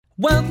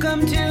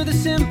Welcome to the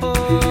Simple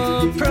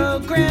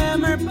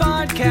Programmer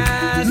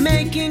Podcast,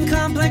 making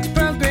complex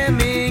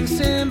programming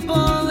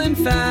simple and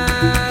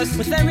fast,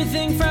 with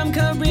everything from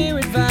career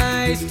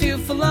advice to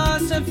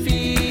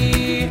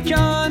philosophy.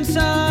 John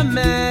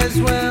Summers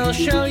will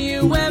show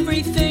you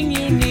everything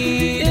you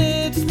need.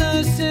 It's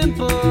the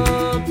Simple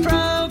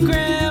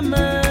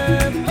Programmer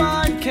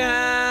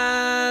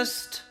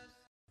Podcast.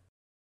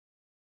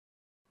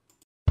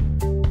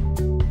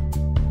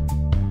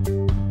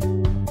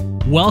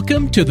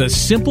 Welcome to the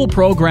Simple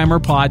Programmer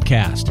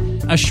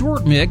Podcast, a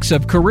short mix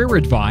of career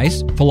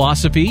advice,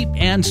 philosophy,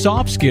 and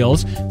soft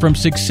skills from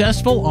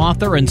successful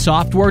author and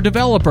software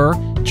developer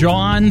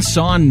John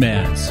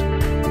Sonmez.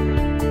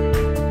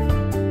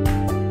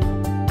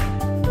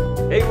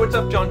 Hey, what's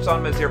up? John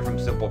Sonmez here from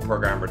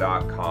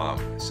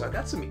SimpleProgrammer.com. So I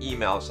got some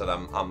emails that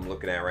I'm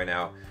looking at right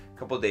now a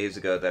couple of days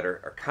ago that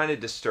are kind of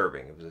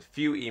disturbing. It was a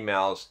few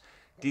emails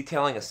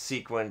detailing a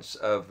sequence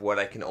of what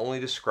I can only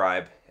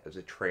describe as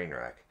a train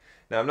wreck.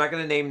 Now, I'm not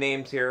going to name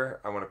names here.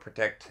 I want to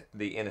protect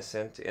the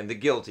innocent and the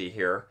guilty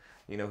here.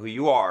 You know who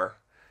you are.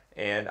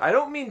 And I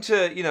don't mean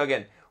to,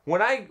 again,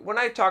 when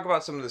I talk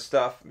about some of the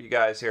stuff, you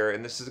guys here,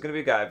 and this is going to be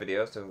a guy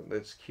video, so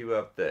let's cue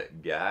up the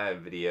guy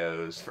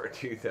videos for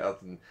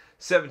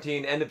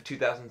 2017, end of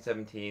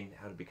 2017,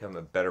 how to become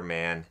a better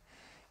man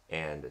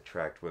and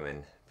attract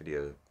women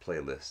video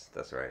playlist.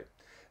 That's right.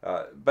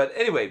 But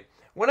anyway,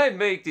 when I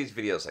make these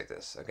videos like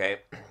this, okay,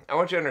 I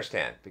want you to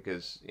understand,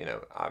 because,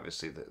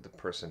 obviously the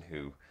person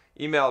who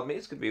emailed me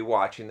is going to be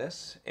watching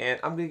this, and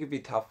I'm going to give you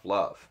tough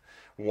love.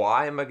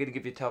 Why am I going to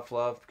give you tough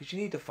love? Because you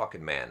need to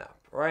fucking man up,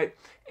 all right?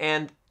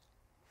 And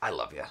I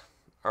love you,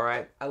 all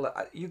right?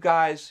 You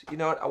guys, you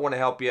know what? I want to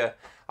help you.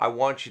 I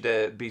want you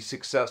to be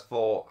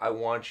successful. I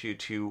want you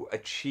to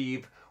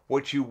achieve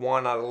what you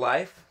want out of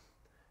life,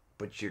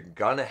 but you're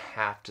going to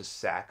have to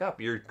sack up.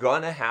 You're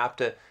going to have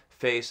to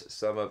face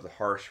some of the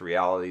harsh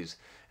realities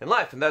in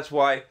life, and that's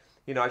why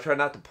I try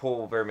not to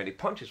pull very many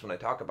punches when I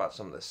talk about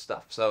some of this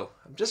stuff. So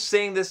I'm just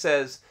saying this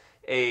as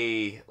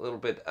a little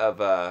bit of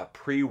a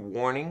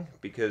pre-warning,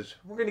 because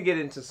we're going to get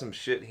into some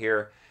shit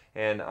here,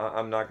 and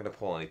I'm not going to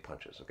pull any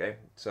punches, okay?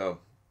 So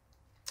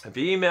if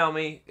you email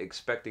me,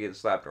 expect to get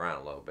slapped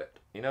around a little bit.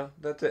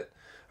 That's it.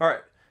 All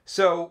right.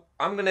 So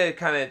I'm going to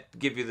kind of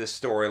give you the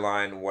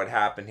storyline, what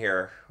happened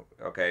here.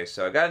 Okay,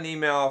 so I got an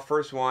email.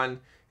 First one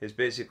is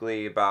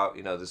basically about,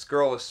 this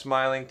girl is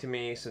smiling to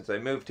me since I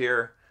moved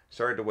here.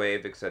 Started to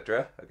wave,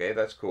 etc. Okay,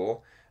 that's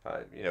cool.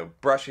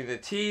 Brushing the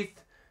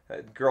teeth.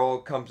 A girl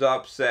comes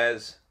up,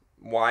 says,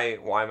 why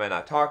am I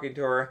not talking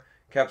to her?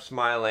 Kept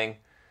smiling.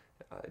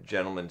 A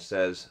gentleman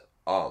says,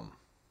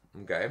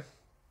 okay.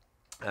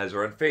 As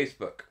we're on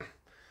Facebook.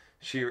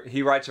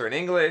 He writes her in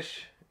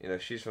English.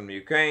 She's from the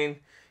Ukraine,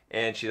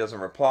 and she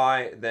doesn't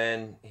reply.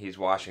 Then he's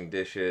washing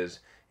dishes,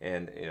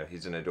 and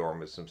he's in a dorm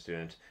with some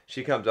students.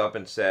 She comes up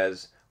and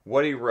says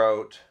what he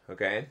wrote,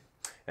 okay?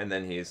 And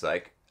then he's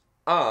like,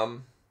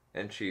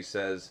 and she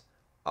says,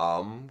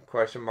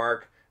 question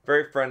mark.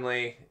 Very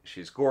friendly.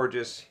 She's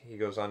gorgeous. He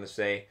goes on to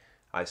say,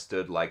 I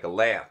stood like a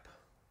lamp.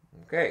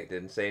 Okay,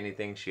 didn't say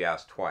anything. She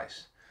asked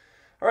twice.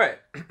 All right,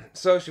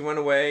 so she went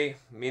away.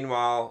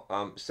 Meanwhile,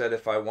 said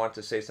if I want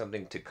to say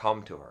something to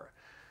come to her.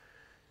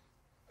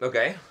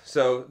 Okay,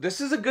 so this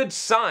is a good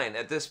sign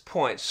at this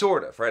point,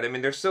 sort of, right? I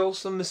mean, there's still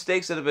some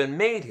mistakes that have been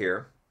made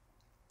here,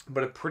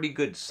 but a pretty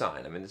good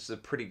sign. I mean, this is a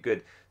pretty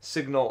good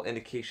signal,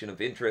 indication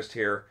of interest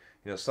here.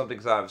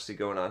 Something's obviously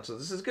going on, so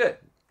this is good.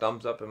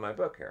 Thumbs up in my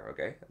book here,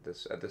 okay?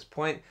 At this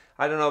point,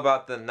 I don't know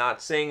about the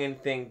not saying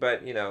anything,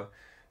 but,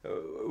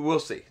 we'll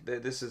see.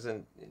 This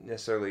isn't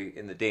necessarily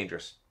in the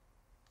dangerous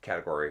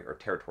category or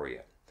territory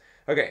yet.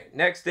 Okay,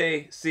 next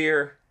day, see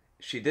her.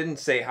 She didn't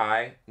say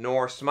hi,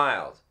 nor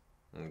smiled.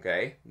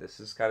 Okay, this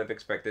is kind of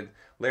expected.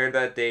 Later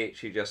that day,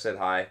 she just said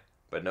hi,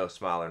 but no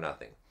smile or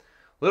nothing.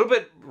 A little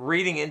bit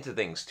reading into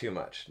things too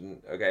much,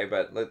 okay?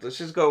 But let's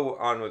just go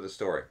on with the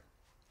story.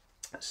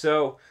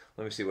 So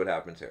let me see what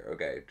happens here.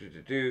 Okay,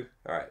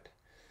 all right.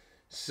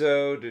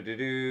 So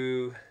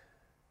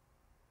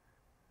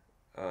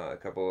a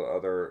couple of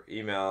other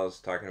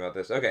emails talking about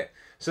this. Okay,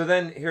 so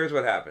then here's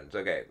what happens.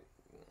 Okay,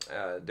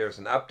 there's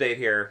an update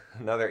here.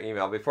 Another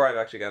email before I've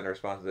actually gotten a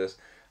response to this.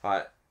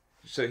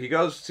 So he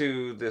goes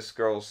to this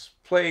girl's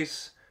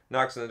place,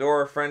 knocks on the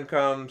door. Friend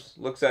comes,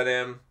 looks at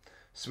him,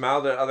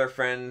 smiled at other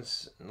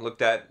friends, and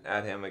looked at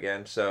him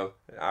again. So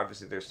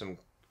obviously there's some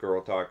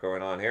girl talk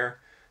going on here.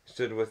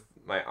 Stood with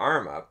my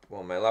arm up.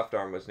 Well, my left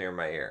arm was near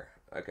my ear.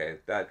 Okay,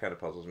 that kind of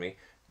puzzles me.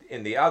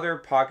 In the other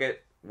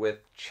pocket with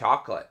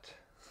chocolate.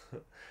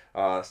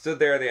 Stood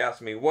there, they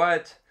asked me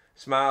what.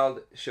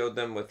 Smiled, showed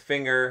them with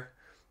finger.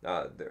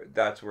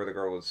 That's where the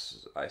girl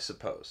was, I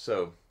suppose.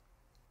 So,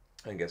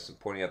 I guess I'm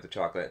pointing out the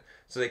chocolate.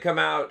 So they come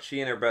out,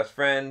 she and her best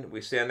friend. We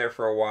stand there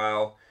for a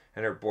while.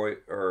 And her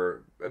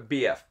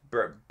BF,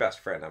 best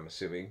friend, I'm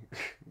assuming,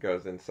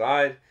 goes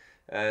inside.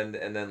 And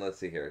then let's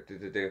see here.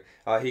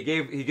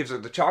 He gives her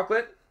the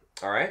chocolate,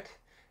 all right,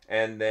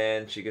 and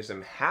then she gives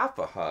him half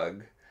a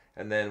hug,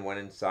 and then went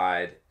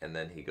inside, and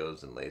then he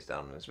goes and lays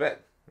down in his bed.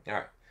 All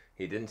right.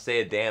 He didn't say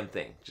a damn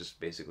thing. Just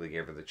basically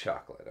gave her the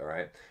chocolate, all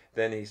right?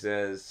 Then he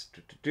says,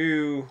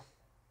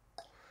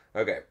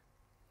 okay,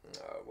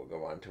 we'll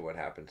go on to what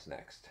happens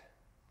next.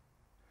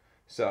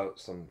 So,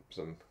 some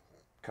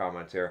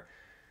comments here.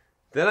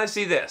 Then I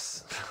see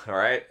this, all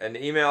right? An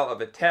email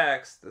of a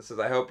text that says,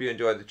 I hope you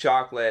enjoyed the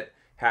chocolate.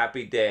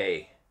 Happy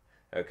day.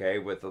 Okay,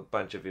 with a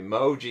bunch of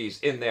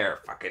emojis in there.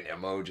 Fucking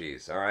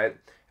emojis, all right?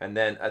 And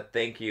then a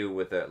thank you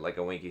with a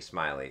winky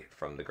smiley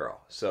from the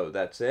girl. So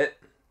that's it.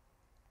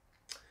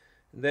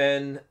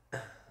 Then,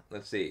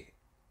 let's see.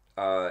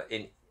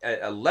 In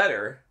a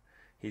letter,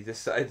 he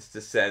decides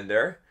to send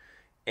her.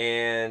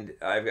 And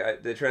I've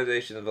got the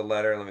translation of the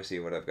letter. Let me see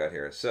what I've got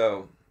here.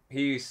 So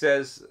he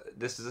says,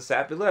 this is a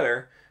sappy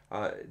letter.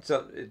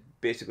 It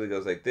basically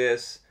goes like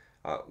this.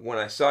 When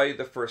I saw you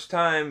the first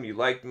time, you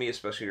liked me,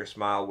 especially your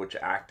smile, which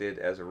acted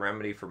as a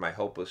remedy for my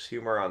hopeless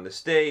humor on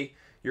this day.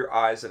 Your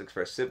eyes that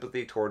expressed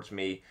sympathy towards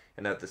me,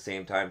 and at the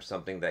same time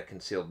something that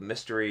concealed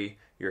mystery.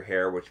 Your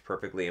hair, which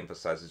perfectly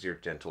emphasizes your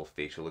gentle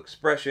facial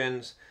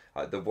expressions.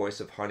 The voice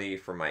of honey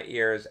for my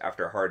ears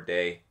after a hard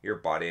day. Your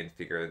body and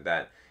figure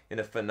that, in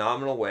a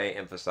phenomenal way,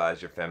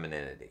 emphasize your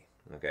femininity.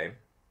 Okay?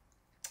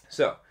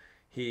 So,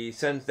 he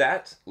sends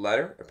that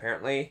letter,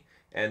 apparently,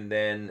 and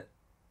then...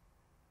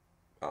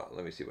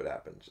 let me see what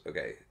happens.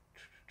 Okay.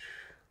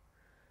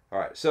 All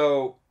right.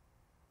 So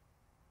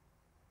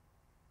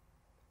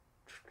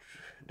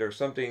there's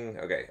something.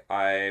 Okay.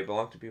 I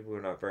belong to people who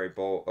are not very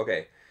bold.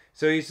 Okay.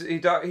 So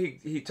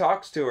he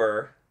talks to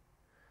her,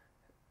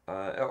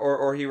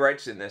 or he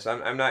writes in this.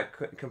 I'm not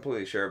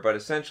completely sure, but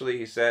essentially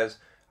he says,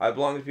 I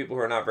belong to people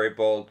who are not very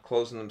bold,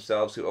 closing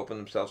themselves, who open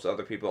themselves to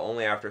other people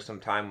only after some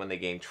time when they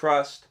gain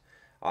trust.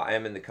 I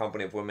am in the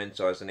company of women,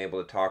 so I was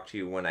unable to talk to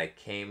you when I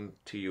came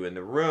to you in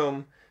the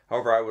room.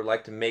 However, I would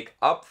like to make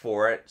up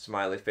for it,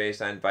 smiley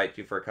face. I invite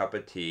you for a cup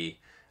of tea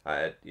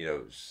at,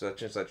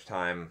 such and such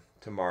time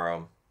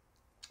tomorrow.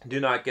 Do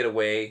not get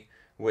away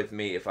with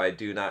me if I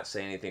do not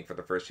say anything for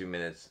the first few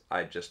minutes.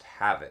 I just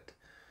have it.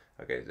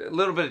 Okay, a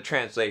little bit of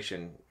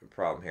translation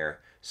problem here.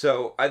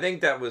 So I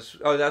think that was,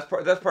 that's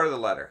part of the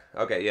letter.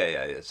 Okay,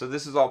 yeah. So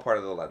this is all part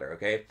of the letter,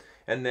 okay?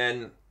 And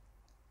then,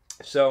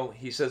 so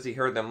he says he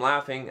heard them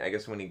laughing, I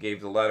guess when he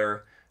gave the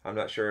letter. I'm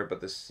not sure,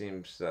 but this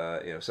seems,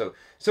 So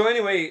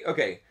anyway,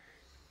 okay.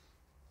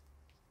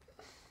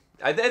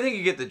 I think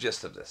you get the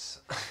gist of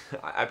this.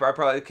 I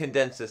probably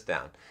condensed this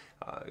down.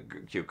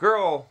 Cute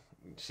girl,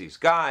 sees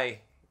guy,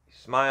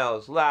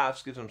 smiles,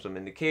 laughs, gives him some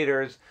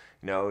indicators,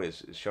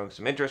 is showing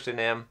some interest in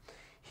him.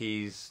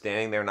 He's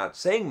standing there not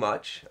saying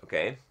much,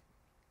 okay?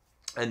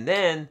 And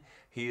then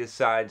he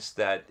decides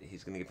that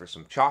he's going to give her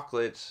some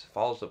chocolates,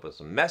 follows up with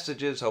some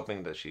messages,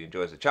 hoping that she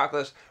enjoys the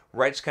chocolates,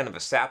 writes kind of a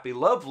sappy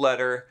love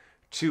letter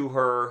to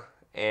her,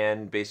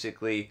 and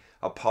basically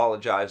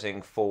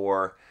apologizing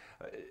for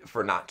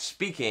not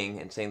speaking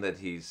and saying that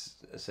he's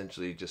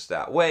essentially just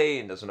that way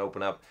and doesn't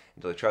open up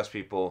until he trusts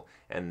people,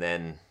 and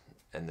then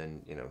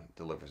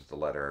delivers the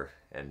letter.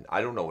 And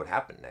I don't know what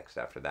happened next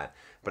after that,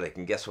 but I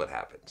can guess what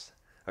happens.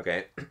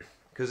 Okay,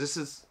 because this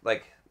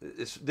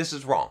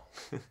is wrong.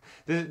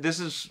 This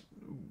is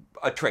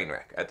a train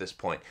wreck at this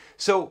point.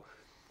 So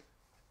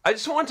I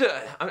just want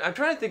to. I'm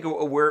trying to think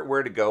of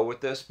where to go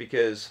with this,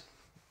 because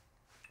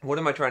what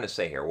am I trying to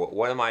say here?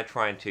 What am I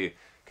trying to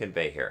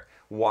convey here?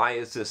 Why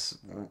is this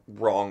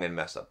wrong and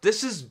messed up?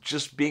 This is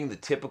just being the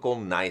typical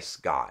nice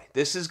guy.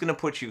 This is going to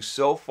put you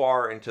so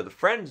far into the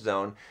friend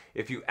zone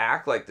if you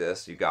act like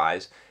this, you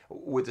guys,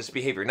 with this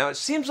behavior. Now, it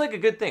seems like a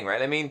good thing,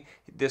 right? I mean,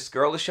 this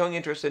girl is showing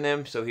interest in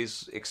him, so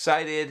he's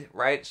excited,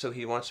 right? So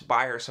he wants to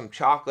buy her some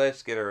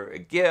chocolates, get her a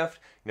gift,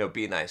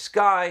 be a nice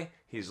guy.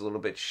 He's a little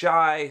bit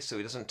shy, so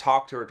he doesn't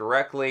talk to her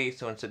directly,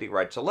 so instead he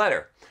writes a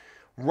letter.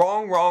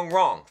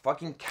 Wrong.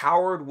 Fucking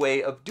coward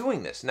way of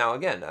doing this. Now,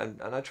 again, I'm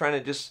not trying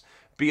to just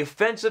be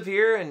offensive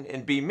here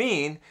and be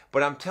mean,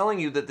 but I'm telling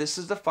you that this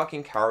is the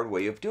fucking coward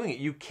way of doing it.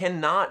 You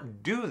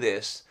cannot do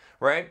this,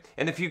 right?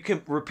 And if you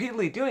keep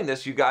repeatedly doing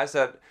this, you guys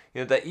that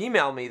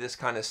email me this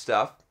kind of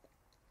stuff,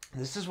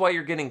 this is why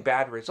you're getting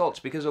bad results,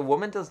 because a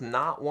woman does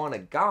not want a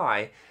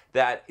guy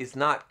that is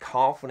not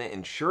confident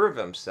and sure of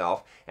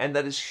himself and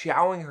that is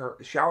showering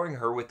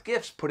her with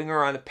gifts, putting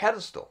her on a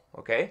pedestal,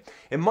 okay?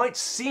 It might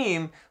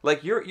seem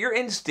like your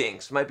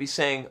instincts might be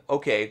saying,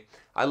 okay,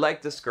 I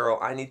like this girl,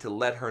 I need to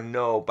let her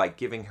know by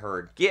giving her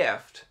a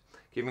gift,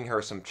 giving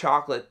her some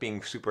chocolate,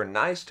 being super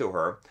nice to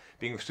her,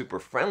 being super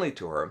friendly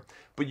to her,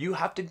 but you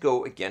have to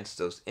go against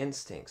those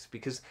instincts,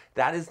 because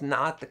that is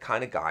not the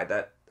kind of guy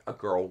that a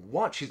girl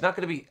wants. She's not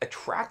going to be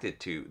attracted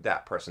to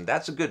that person.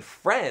 That's a good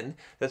friend.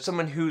 That's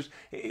someone who's...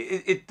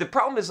 the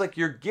problem is, like,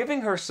 you're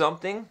giving her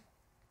something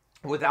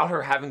without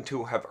her having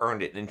to have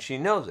earned it, and she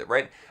knows it,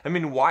 right? I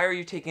mean, why are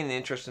you taking an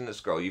interest in this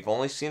girl? You've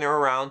only seen her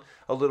around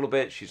a little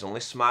bit. She's only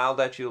smiled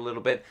at you a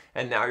little bit,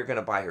 and now you're going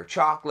to buy her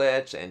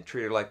chocolates and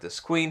treat her like this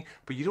queen,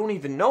 but you don't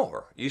even know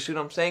her. You see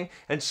what I'm saying?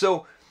 And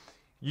so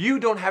you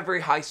don't have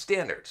very high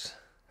standards.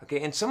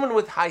 Okay, and someone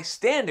with high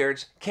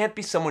standards can't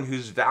be someone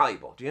who's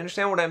valuable. Do you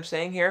understand what I'm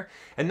saying here?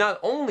 And not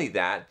only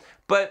that,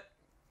 but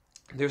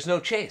there's no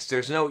chase.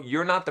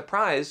 You're not the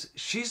prize.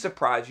 She's the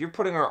prize. You're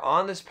putting her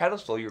on this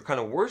pedestal. You're kind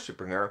of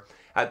worshiping her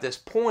at this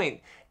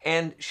point,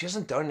 and she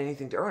hasn't done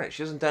anything to earn it.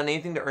 She hasn't done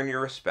anything to earn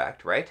your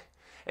respect, right?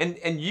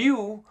 And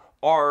you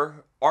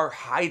are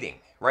hiding,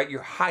 right?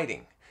 You're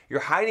hiding. You're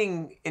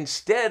hiding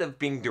instead of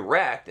being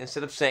direct,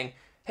 instead of saying,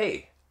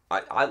 hey,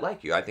 I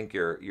like you. I think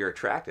you're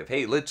attractive.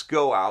 Hey, let's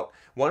go out.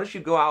 Why don't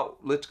you go out?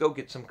 Let's go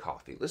get some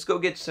coffee. Let's go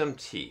get some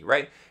tea,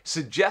 right?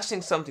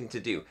 Suggesting something to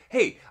do.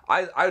 Hey,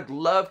 I'd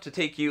love to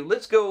take you.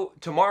 Let's go.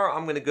 Tomorrow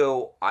I'm going to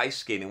go ice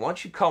skating. Why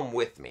don't you come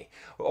with me?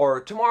 Or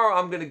tomorrow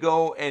I'm going to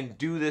go and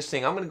do this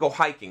thing. I'm going to go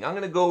hiking. I'm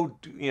going to go,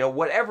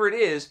 whatever it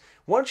is.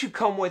 Why don't you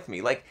come with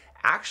me? Like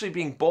actually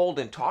being bold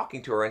and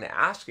talking to her and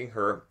asking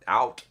her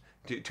out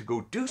to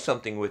go do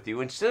something with you.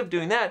 Instead of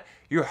doing that,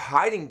 you're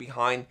hiding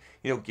behind,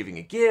 giving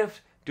a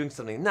gift, doing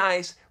something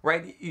nice,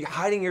 right? You're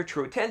hiding your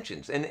true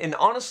intentions. And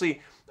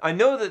honestly, I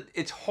know that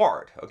it's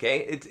hard,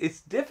 okay?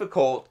 It's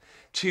difficult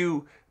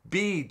to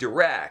be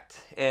direct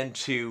and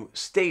to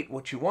state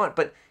what you want,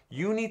 but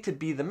you need to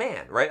be the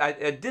man, right?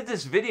 I did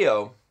this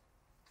video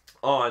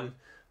on,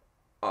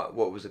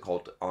 what was it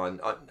called?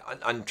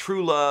 On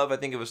true love. I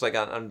think it was like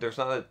on there's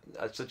not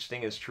a such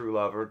thing as true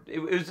love. Or it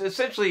was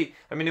essentially,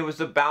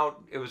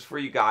 it was for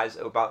you guys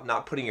about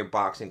not putting your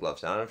boxing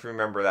gloves on. I don't know if you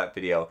remember that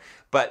video,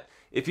 but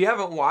if you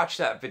haven't watched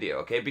that video,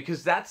 okay,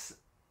 because that's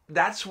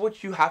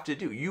what you have to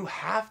do. You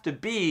have to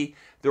be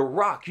the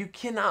rock. You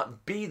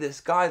cannot be this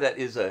guy that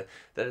is a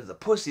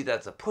pussy,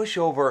 that's a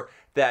pushover,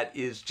 that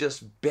is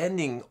just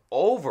bending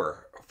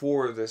over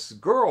for this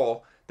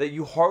girl that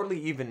you hardly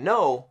even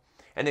know,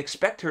 and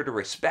expect her to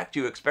respect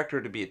you, expect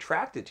her to be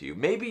attracted to you.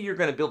 Maybe you're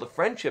going to build a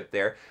friendship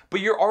there, but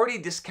you're already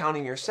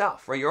discounting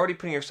yourself, right? You're already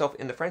putting yourself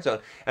in the friend zone.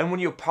 And when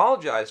you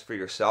apologize for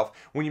yourself,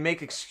 when you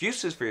make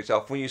excuses for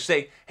yourself, when you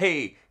say,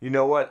 hey, you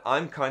know what,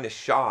 I'm kind of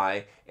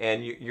shy,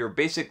 and you're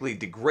basically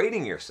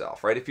degrading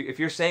yourself, right? If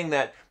you're saying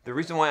that the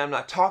reason why I'm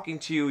not talking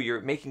to you,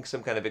 you're making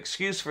some kind of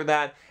excuse for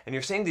that, and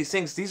you're saying these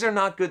things, these are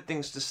not good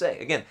things to say.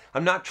 Again,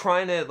 I'm not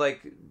trying to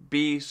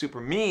be super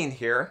mean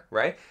here,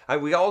 right?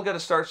 We all got to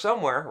start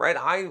somewhere, right?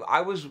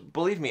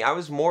 Believe me, I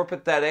was more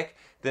pathetic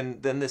than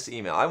this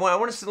email.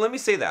 Let me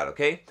say that,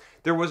 okay?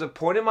 There was a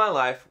point in my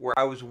life where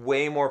I was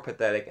way more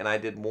pathetic and I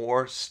did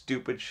more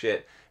stupid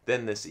shit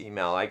than this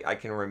email. I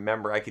can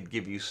remember, I could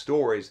give you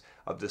stories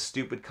of the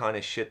stupid kind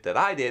of shit that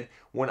I did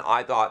when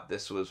I thought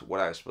this was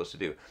what I was supposed to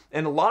do.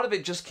 And a lot of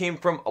it just came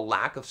from a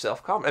lack of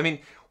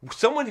self-confidence.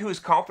 Someone who is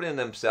confident in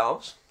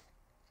themselves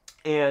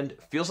and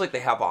feels like they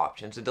have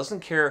options and doesn't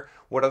care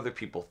what other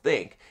people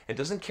think and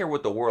doesn't care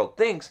what the world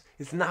thinks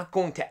is not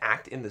going to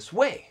act in this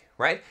way,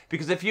 right?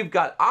 Because if you've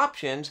got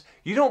options,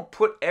 you don't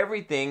put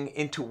everything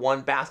into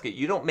one basket.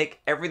 You don't make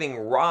everything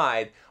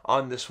ride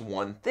on this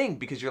one thing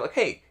because you're like,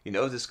 hey,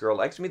 this girl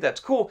likes me, that's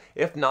cool.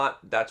 If not,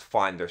 that's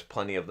fine. There's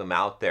plenty of them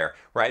out there,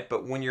 right?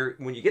 But when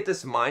you get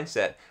this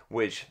mindset,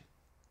 which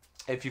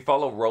if you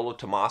follow Rollo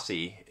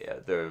Tomassi,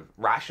 The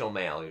Rational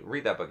Male,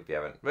 read that book if you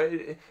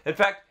haven't. In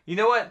fact, you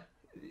know what?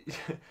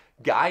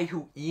 Guy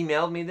who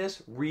emailed me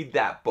this, read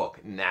that book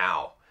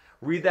now.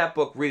 Read that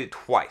book, read it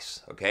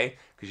twice, okay?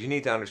 Because you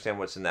need to understand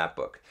what's in that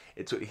book.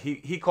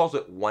 He calls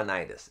it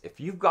one-itis. If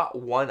you've got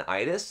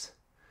one-itis,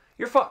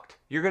 you're fucked.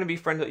 You're going to be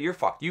friends. You're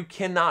fucked. You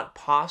cannot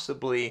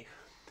possibly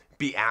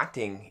be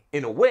acting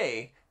in a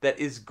way that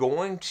is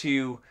going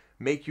to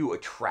make you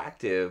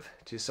attractive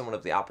to someone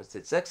of the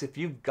opposite sex. If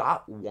you've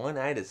got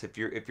one-itis, if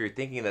you're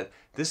thinking that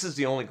this is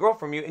the only girl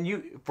for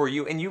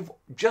you and you've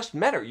just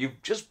met her, you've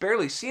just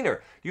barely seen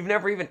her, you've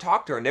never even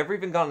talked to her, never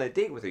even gone on a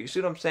date with her. You see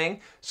what I'm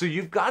saying? So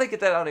you've got to get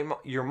that out of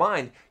your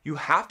mind. You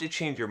have to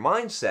change your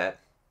mindset,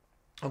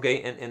 okay,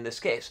 in this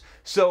case.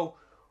 So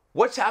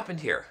what's happened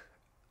here?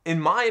 In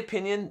my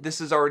opinion,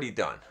 this is already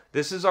done.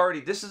 This is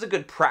a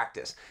good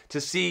practice to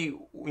see,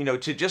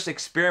 to just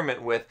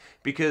experiment with,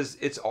 because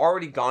it's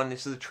already gone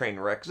into the train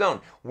wreck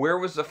zone. Where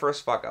was the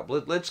first fuck up?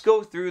 Let's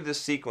go through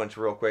this sequence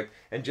real quick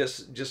and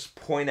just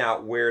point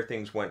out where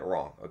things went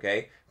wrong,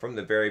 okay? From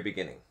the very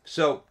beginning.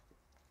 So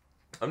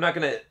I'm not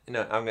going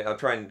to, I'll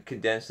try and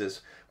condense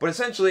this, but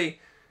essentially,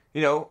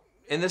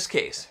 in this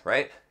case,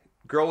 right?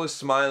 Girl is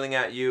smiling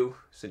at you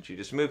since you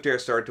just moved here,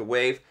 started to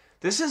wave.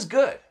 This is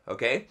good,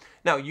 okay?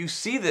 Now, you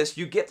see this,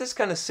 you get this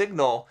kind of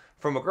signal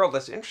from a girl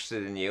that's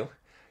interested in you.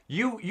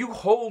 You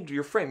hold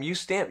your frame, you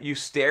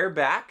stare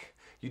back,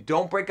 you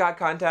don't break eye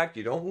contact,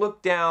 you don't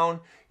look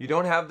down, you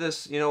don't have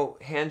this,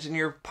 hands in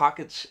your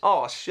pockets,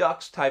 oh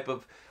shucks type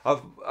of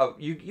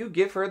you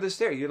give her the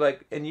stare. You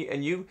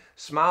and you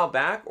smile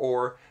back,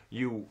 or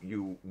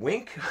you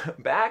wink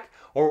back,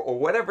 or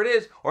whatever it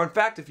is. Or in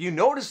fact, if you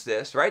notice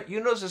this, right?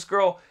 You notice this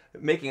girl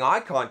making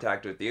eye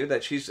contact with you,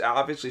 that she's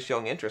obviously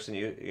showing interest in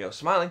you,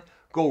 smiling.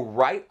 Go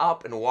right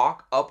up and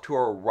walk up to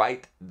her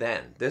right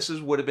then. This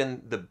would have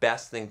been the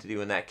best thing to do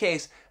in that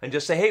case, and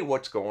just say, hey,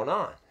 what's going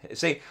on?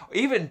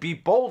 Even be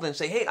bold and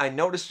say, hey, I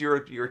noticed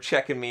you're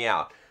checking me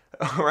out.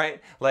 All right,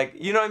 like,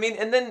 you know what I mean,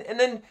 and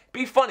then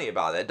be funny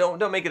about it.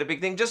 Don't make it a big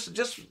thing. Just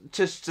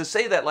to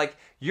say that, like,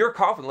 you're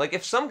confident. Like,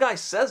 if some guy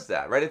says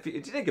that, right? If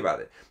you think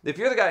about it, if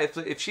you're the guy,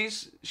 if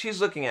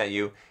she's looking at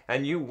you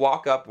and you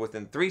walk up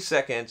within 3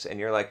 seconds and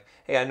you're like,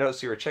 hey, I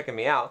noticed you were checking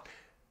me out.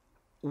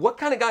 What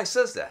kind of guy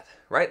says that,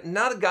 right?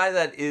 Not a guy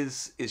that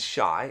is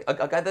shy,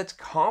 a guy that's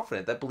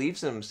confident, that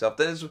believes in himself,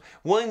 that is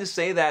willing to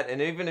say that.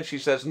 And even if she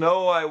says,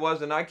 no, I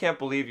wasn't, I can't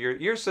believe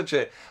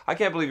I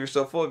can't believe you're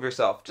so full of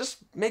yourself. Just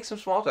make some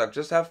small talk,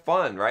 just have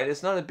fun, right?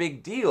 It's not a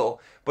big deal,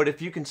 but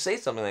if you can say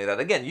something like that,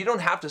 again, you don't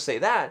have to say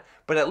that,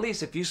 but at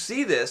least if you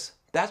see this,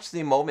 that's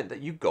the moment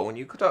that you go and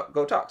you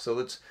go talk. So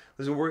I'm just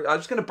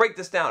going to break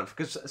this down,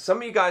 because some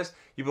of you guys,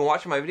 you've been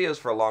watching my videos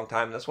for a long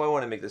time, and that's why I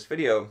want to make this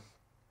video.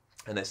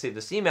 And I saved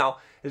this email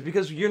is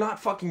because you're not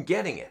fucking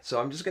getting it. So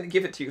I'm just going to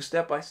give it to you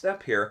step by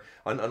step here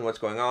on what's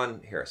going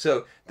on here.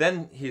 So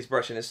then he's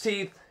brushing his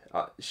teeth.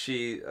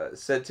 She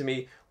said to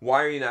me,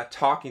 why are you not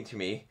talking to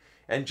me?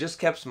 And just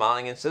kept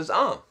smiling and says,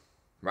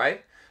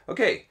 right?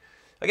 Okay.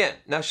 Again,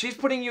 now she's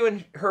putting you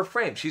in her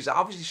frame. She's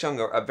obviously showing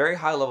a very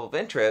high level of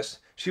interest.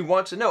 She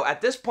wants to know.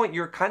 At this point,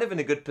 you're kind of in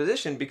a good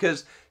position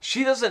because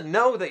she doesn't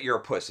know that you're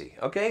a pussy.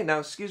 Okay? Now,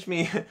 excuse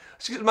me,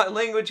 excuse my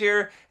language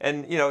here,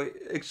 and, you know,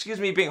 excuse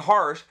me being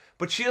harsh,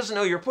 but she doesn't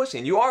know you're a pussy,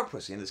 and you are a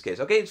pussy in this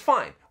case. Okay? It's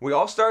fine. We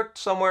all start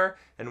somewhere,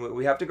 and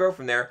we have to grow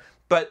from there.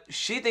 But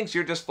she thinks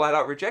you're just flat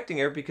out rejecting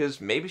her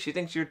because maybe she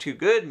thinks you're too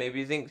good. Maybe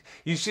you think,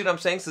 you see what I'm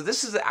saying? So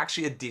this is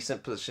actually a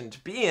decent position to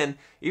be in,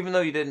 even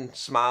though you didn't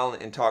smile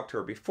and talk to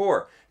her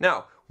before.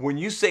 Now, when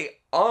you say,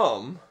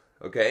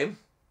 okay,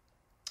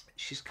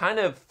 she's kind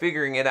of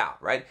figuring it out,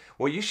 right?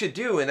 What you should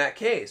do in that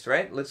case,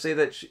 right? Let's say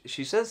that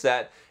she says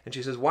that, and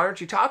she says, why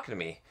aren't you talking to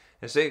me?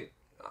 And say,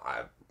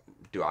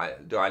 do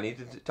I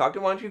need to talk to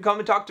you? Why don't you come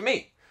and talk to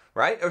me?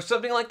 Right? Or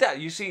something like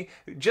that. You see,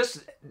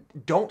 just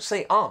don't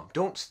say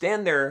Don't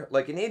stand there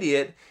like an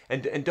idiot,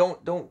 and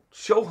don't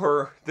show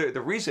her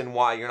the reason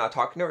why you're not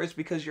talking to her is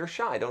because you're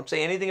shy. Don't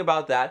say anything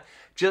about that.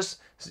 Just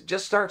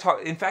start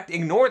talking. In fact,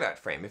 ignore that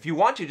frame. If you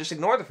want to, just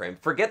ignore the frame.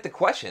 Forget the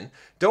question.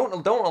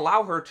 Don't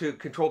allow her to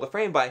control the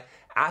frame by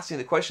asking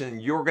the question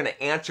and you're going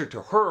to answer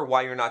to her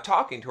while you're not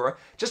talking to her.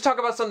 Just talk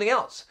about something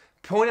else.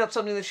 Point out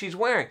something that she's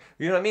wearing.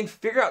 You know what I mean?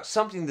 Figure out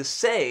something to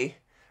say,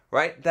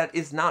 right, that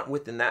is not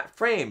within that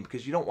frame,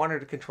 because you don't want her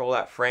to control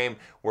that frame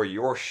where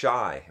you're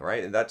shy,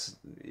 right? And that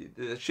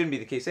shouldn't be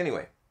the case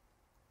anyway.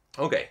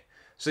 Okay,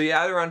 so you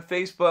add her on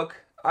Facebook.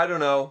 I don't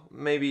know,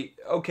 maybe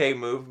okay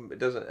move. It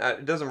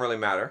doesn't really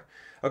matter.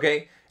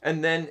 Okay,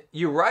 and then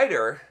you write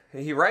her.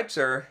 He writes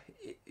her,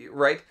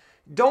 right?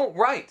 Don't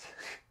write.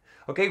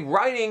 Okay,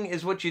 writing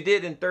is what you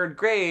did in 3rd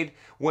grade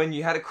when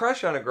you had a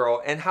crush on a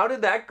girl. And how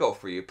did that go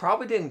for you?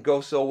 Probably didn't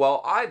go so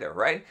well either,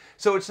 right?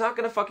 So it's not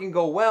going to fucking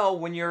go well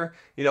when you're,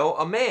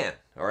 a man,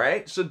 all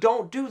right? So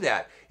don't do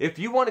that. If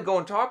you want to go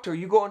and talk to her,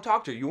 you go and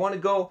talk to her. You want to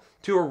go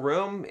to her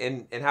room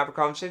and have a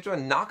conversation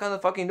and knock on the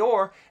fucking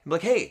door and be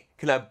like, hey,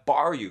 can I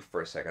borrow you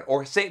for a second?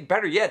 Or say,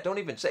 better yet, don't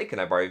even say, can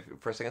I borrow you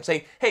for a second?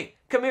 Say, hey,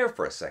 come here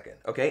for a second,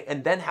 okay?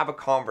 And then have a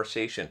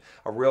conversation,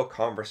 a real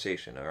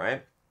conversation, all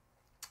right?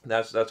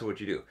 That's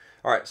what you do.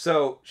 All right,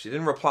 so she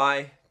didn't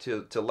reply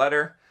to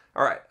letter.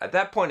 All right, at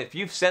that point, if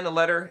you've sent a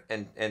letter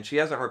and she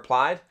hasn't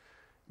replied,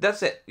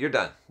 that's it. You're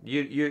done.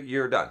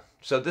 You're done.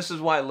 So this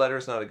is why a letter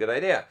is not a good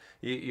idea.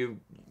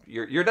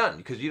 You're done,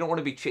 because you don't want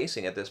to be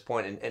chasing at this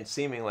point and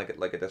seeming like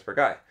a desperate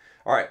guy.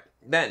 All right,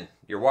 then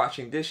you're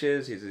washing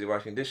dishes. He's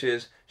washing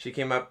dishes. She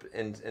came up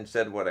and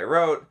said what I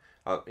wrote.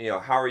 How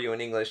are you in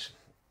English?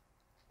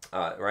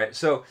 Right.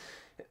 So,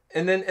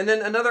 and then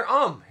another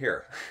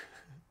here.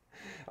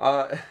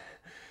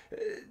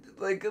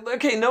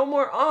 Okay, no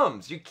more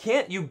ums. You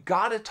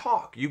gotta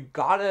talk. You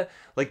gotta,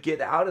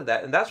 get out of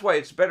that. And that's why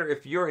it's better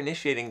if you're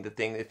initiating the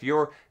thing, if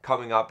you're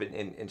coming up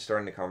and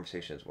starting the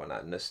conversations and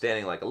whatnot, and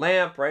standing like a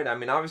lamp, right? I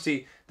mean,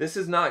 obviously, this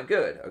is not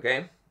good,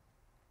 okay?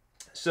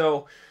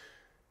 So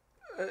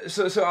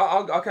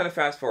I'll kind of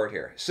fast forward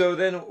here. So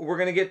then we're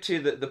going to get to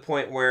the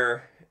point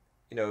where,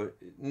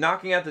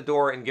 knocking at the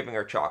door and giving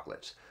her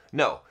chocolates.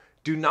 No,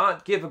 do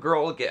not give a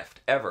girl a gift,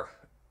 ever.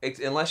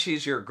 Unless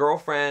she's your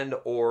girlfriend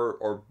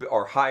or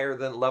higher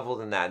level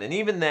than that. And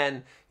even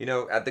then,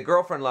 at the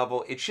girlfriend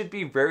level, it should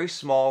be very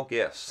small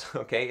gifts,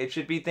 okay? It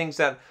should be things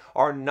that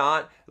are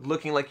not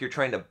looking like you're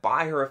trying to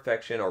buy her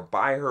affection or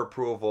buy her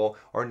approval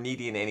or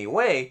needy in any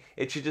way.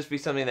 It should just be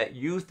something that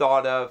you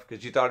thought of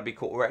because you thought it'd be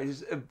cool, right?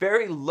 It's a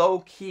very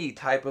low-key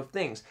type of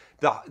things.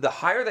 The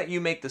higher that you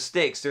make the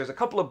stakes, there's a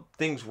couple of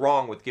things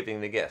wrong with giving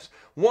the gifts.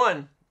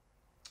 One,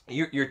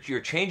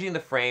 you're changing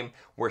the frame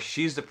where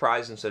she's the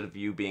prize instead of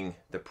you being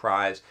the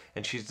prize,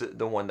 and she's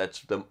the one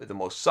that's the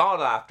most sought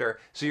after.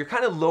 So you're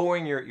kind of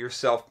lowering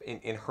yourself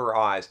in her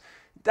eyes.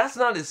 That's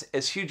not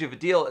as huge of a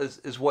deal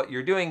as what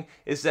you're doing,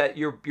 is that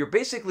you're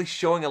basically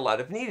showing a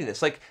lot of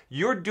neediness. Like,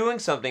 you're doing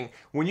something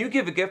when you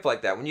give a gift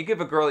like that, when you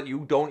give a girl that you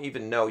don't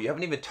even know, you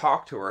haven't even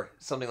talked to her,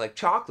 something like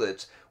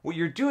chocolates, what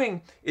you're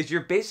doing is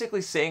you're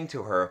basically saying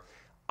to her,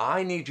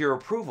 I need your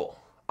approval.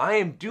 I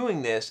am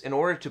doing this in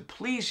order to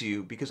please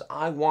you because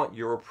I want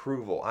your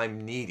approval.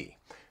 I'm needy.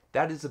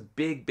 that is a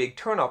big, big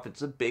turnoff.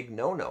 It's a big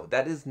no-no.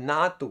 That is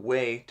not the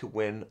way to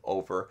win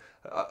over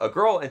a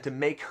girl and to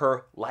make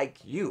her like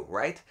you,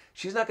 right?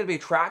 She's not going to be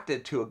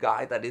attracted to a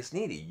guy that is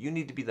needy. You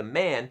need to be the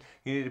man.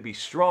 You need to be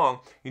strong.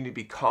 You need to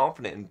be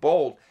confident and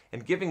bold.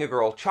 And giving a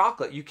girl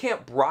chocolate, you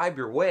can't bribe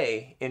your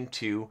way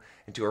into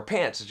her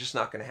pants. It's just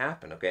not going to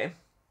happen, okay?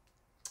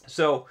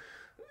 So,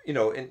 you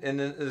know, and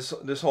then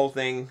this whole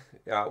thing,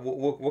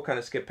 we'll kind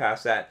of skip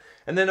past that.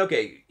 And then,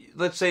 okay,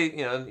 let's say,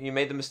 you know, you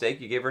made the mistake.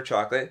 You gave her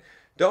chocolate.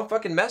 Don't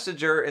fucking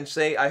message her and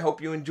say, I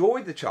hope you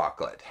enjoyed the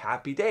chocolate.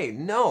 Happy day.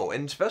 No,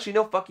 and especially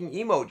no fucking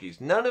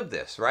emojis. None of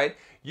this, right?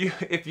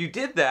 If you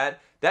did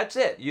that, that's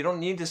it. You don't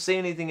need to say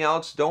anything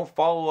else. Don't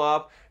follow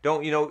up.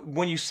 Don't, you know,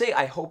 when you say,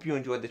 I hope you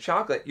enjoyed the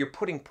chocolate, you're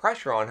putting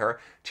pressure on her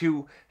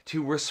to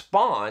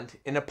respond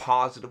in a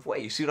positive way.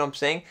 You see what I'm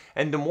saying?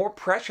 And the more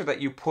pressure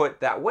that you put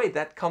that way,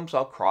 that comes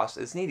across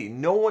as needy.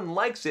 No one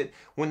likes it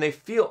when they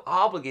feel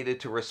obligated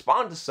to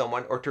respond to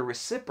someone or to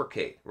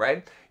reciprocate,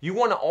 right? You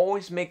want to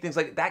always make things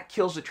like that.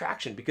 Kills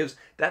attraction, because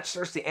that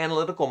starts the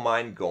analytical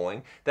mind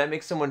going. That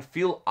makes someone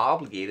feel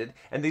obligated,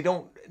 and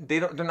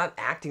they're not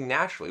acting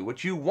naturally.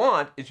 What you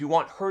want is you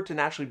want her to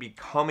naturally be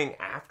coming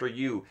after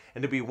you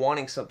and to be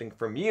wanting something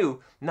from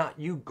you, not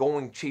you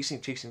going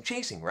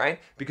chasing, right?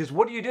 Because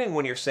what are you doing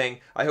when you're saying,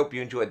 I hope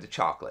you enjoyed the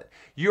chocolate?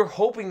 You're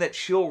hoping that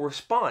she'll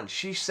respond.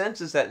 She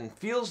senses that and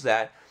feels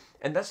that,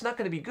 and that's not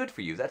going to be good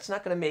for you. That's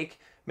not going to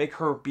make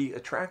her be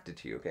attracted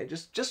to you, okay?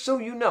 Just so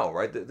you know,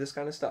 right? This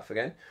kind of stuff,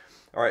 okay?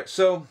 All right,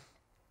 so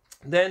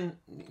then,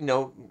 you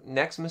know,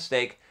 next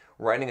mistake,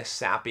 writing a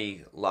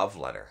sappy love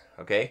letter,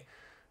 okay?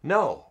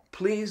 No,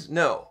 please,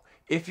 no.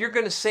 If you're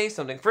going to say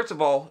something, first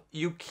of all,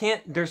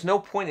 there's no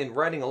point in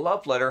writing a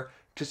love letter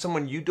to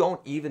someone you don't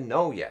even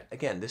know yet.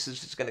 Again, this is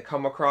just going to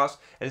come across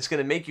and it's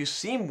going to make you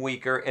seem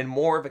weaker and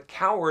more of a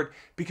coward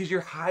because you're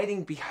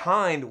hiding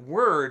behind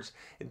words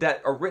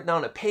that are written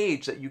on a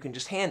page that you can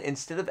just hand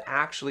instead of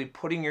actually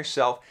putting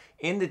yourself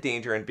into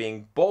danger and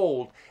being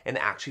bold and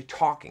actually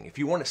talking. If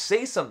you want to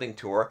say something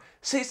to her,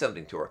 say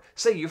something to her.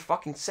 Say you're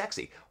fucking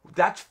sexy.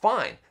 That's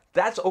fine.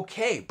 That's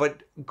okay.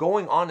 But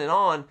going on and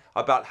on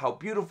about how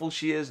beautiful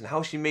she is and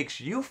how she makes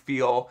you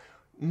feel,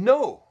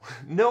 no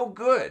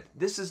good.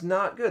 This is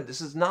not good.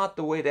 This is not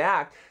the way to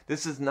act.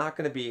 This is not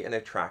going to be an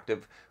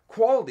attractive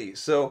quality.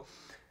 So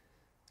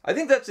I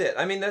think that's it.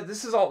 I mean,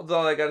 this is all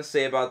I got to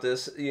say about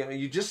this. You know,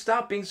 you just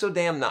stop being so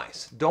damn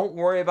nice. Don't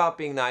worry about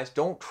being nice.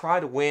 Don't try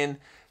to win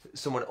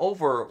someone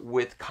over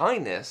with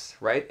kindness,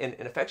 right? And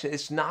affection.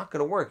 It's not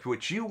going to work.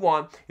 What you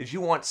want is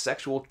you want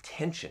sexual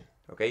tension.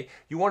 Okay,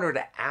 you want her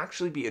to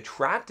actually be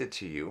attracted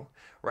to you,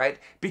 right?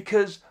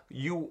 Because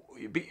you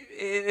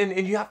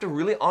have to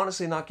really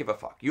honestly not give a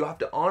fuck. You have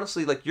to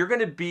honestly, like, you're going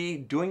to be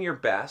doing your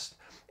best,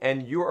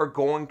 and you are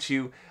going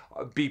to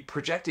be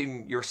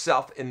projecting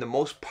yourself in the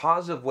most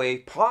positive way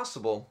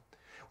possible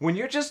when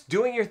you're just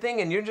doing your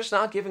thing and you're just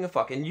not giving a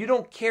fuck and you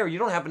don't care. You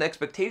don't have an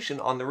expectation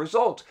on the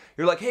results.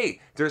 You're like, hey,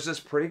 there's this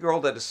pretty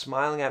girl that is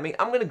smiling at me.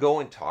 I'm going to go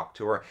and talk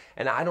to her,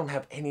 and I don't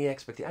have any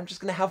expectation. I'm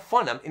just going to have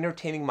fun. I'm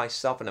entertaining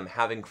myself and I'm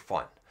having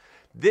fun.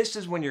 This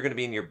is when you're going to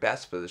be in your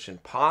best position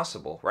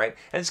possible, right?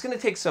 And it's going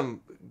to take some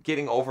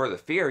getting over the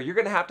fear. You're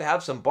going to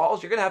have some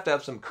balls. You're going to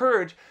have some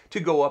courage to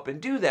go up and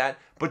do that.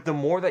 But the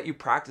more that you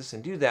practice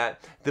and do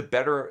that, the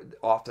better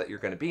off that you're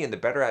going to be, and the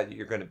better at it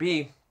you're going to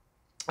be,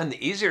 and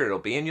the easier it'll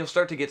be, and you'll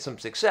start to get some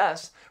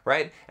success,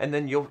 right? And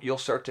then you'll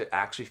start to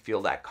actually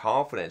feel that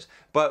confidence.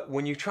 But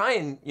when you try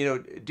and, you know,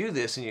 do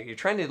this, and you're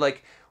trying to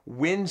like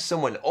win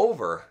someone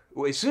over,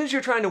 as soon as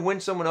you're trying to win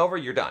someone over,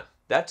 you're done.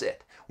 That's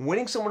it.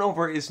 Winning someone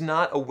over is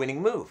not a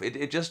winning move.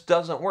 It just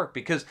doesn't work,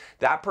 because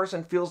that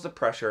person feels the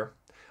pressure,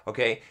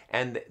 okay?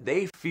 And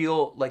they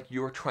feel like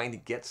you're trying to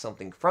get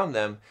something from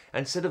them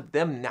instead of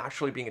them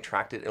naturally being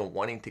attracted and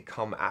wanting to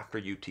come after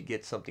you to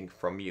get something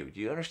from you. Do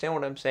you understand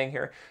what I'm saying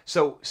here?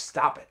 So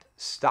stop it.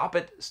 Stop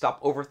it.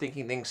 Stop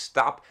overthinking things.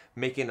 Stop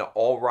making it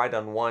all right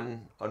on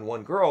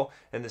one girl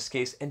in this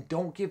case, and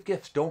don't give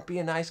gifts. Don't be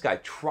a nice guy.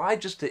 Try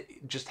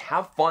just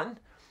have fun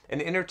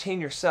and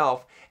entertain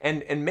yourself,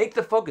 and make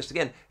the focus.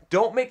 Again,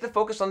 don't make the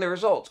focus on the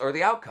results or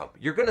the outcome.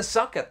 You're going to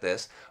suck at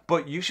this,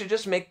 but you should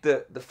just make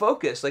the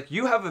focus. Like,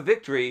 you have a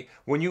victory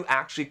when you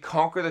actually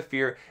conquer the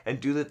fear and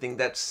do the thing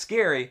that's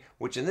scary,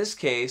 which in this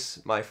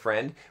case, my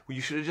friend,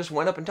 you should have just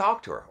went up and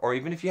talked to her. Or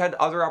even if you had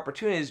other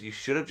opportunities, you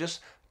should have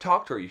just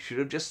talked to her. You should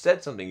have just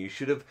said something. You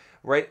should have,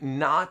 right?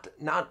 Not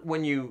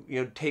when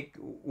you take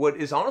what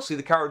is honestly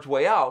the coward's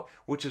way out,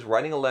 which is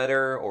writing a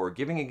letter or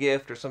giving a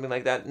gift or something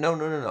like that.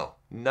 No.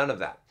 None of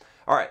that.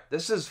 All right,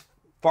 this is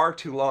far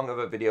too long of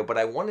a video, but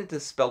I wanted to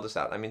spell this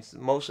out. I mean,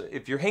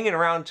 if you're hanging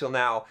around till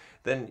now,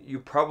 then you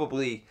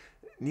probably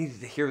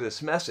needed to hear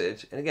this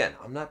message. And again,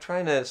 I'm not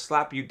trying to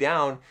slap you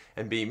down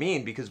and be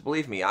mean, because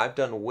believe me, I've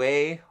done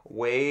way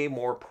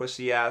more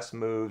pussy ass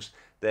moves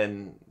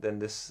than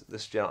this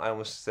gentleman. I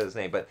almost said his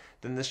name, but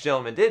than this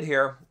gentleman did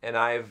here, and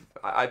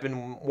I've been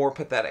more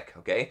pathetic.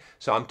 Okay,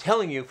 so I'm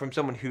telling you from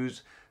someone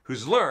who's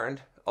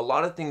learned a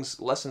lot of things,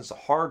 lessons the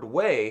hard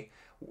way,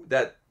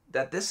 that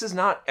that this is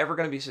not ever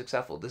going to be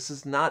successful. This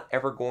is not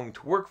ever going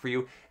to work for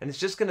you, and it's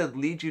just going to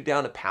lead you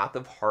down a path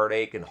of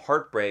heartache and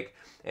heartbreak.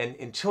 And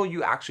until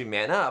you actually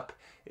man up,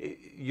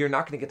 you're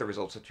not going to get the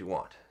results that you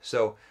want.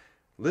 So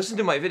listen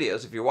to my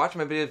videos. If you're watching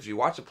my videos, if you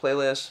watch the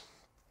playlist,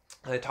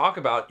 and I talk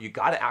about, you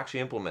got to actually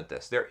implement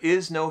this. There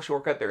is no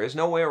shortcut. There is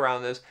no way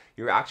around this.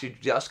 You're actually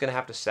just going to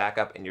have to stack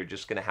up, and you're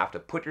just going to have to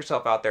put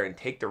yourself out there and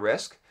take the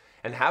risk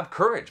and have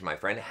courage, my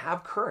friend.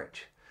 Have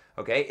courage.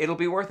 Okay? It'll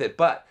be worth it.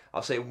 But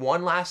I'll say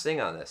one last thing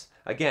on this.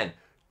 Again,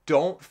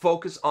 don't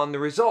focus on the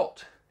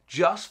result.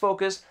 Just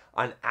focus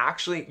on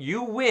actually,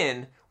 you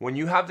win when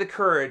you have the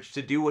courage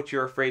to do what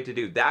you're afraid to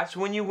do. That's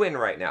when you win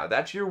right now.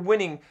 That's your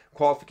winning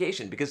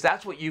qualification, because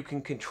that's what you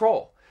can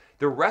control.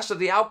 The rest of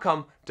the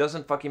outcome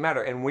doesn't fucking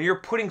matter. And when you're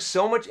putting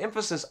so much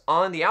emphasis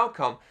on the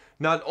outcome,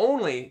 not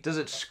only does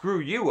it screw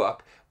you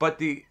up, but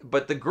the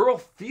girl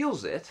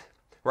feels it,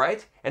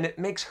 right? And it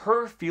makes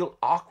her feel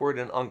awkward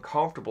and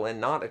uncomfortable and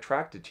not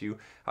attracted to you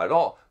at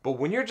all. But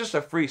when you're just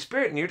a free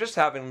spirit and you're just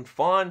having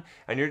fun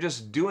and you're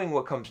just doing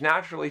what comes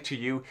naturally to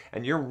you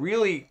and you're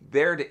really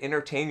there to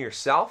entertain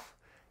yourself,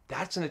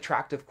 that's an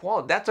attractive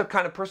quality. That's a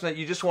kind of person that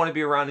you just want to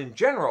be around in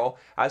general,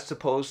 as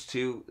opposed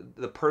to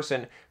the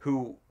person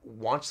who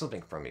wants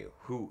something from you,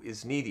 who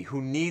is needy,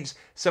 who needs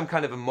some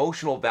kind of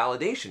emotional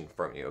validation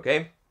from you,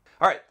 okay?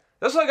 All right,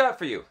 that's all I got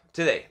for you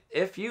today.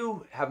 If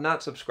you have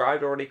not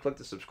subscribed already, click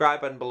the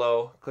subscribe button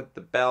below, click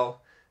the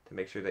bell to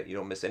make sure that you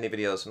don't miss any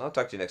videos, and I'll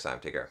talk to you next time.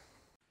 Take care.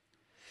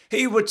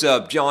 Hey, what's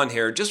up? John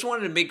here. Just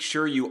wanted to make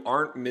sure you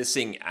aren't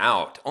missing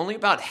out. Only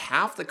about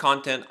half the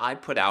content I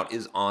put out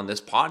is on this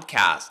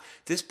podcast.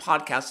 This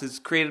podcast is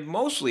created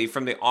mostly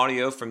from the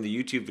audio from the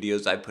YouTube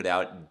videos I put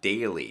out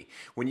daily.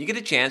 When you get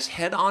a chance,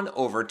 head on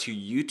over to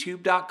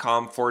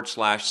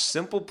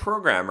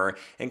youtube.com/simpleprogrammer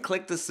and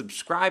click the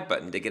subscribe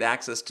button to get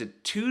access to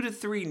 2 to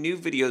 3 new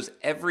videos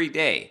every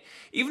day.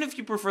 Even if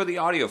you prefer the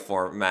audio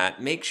format,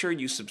 make sure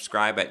you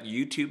subscribe at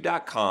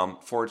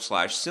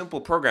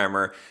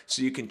youtube.com/simpleprogrammer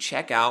so you can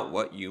check out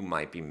what you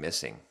might be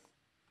missing.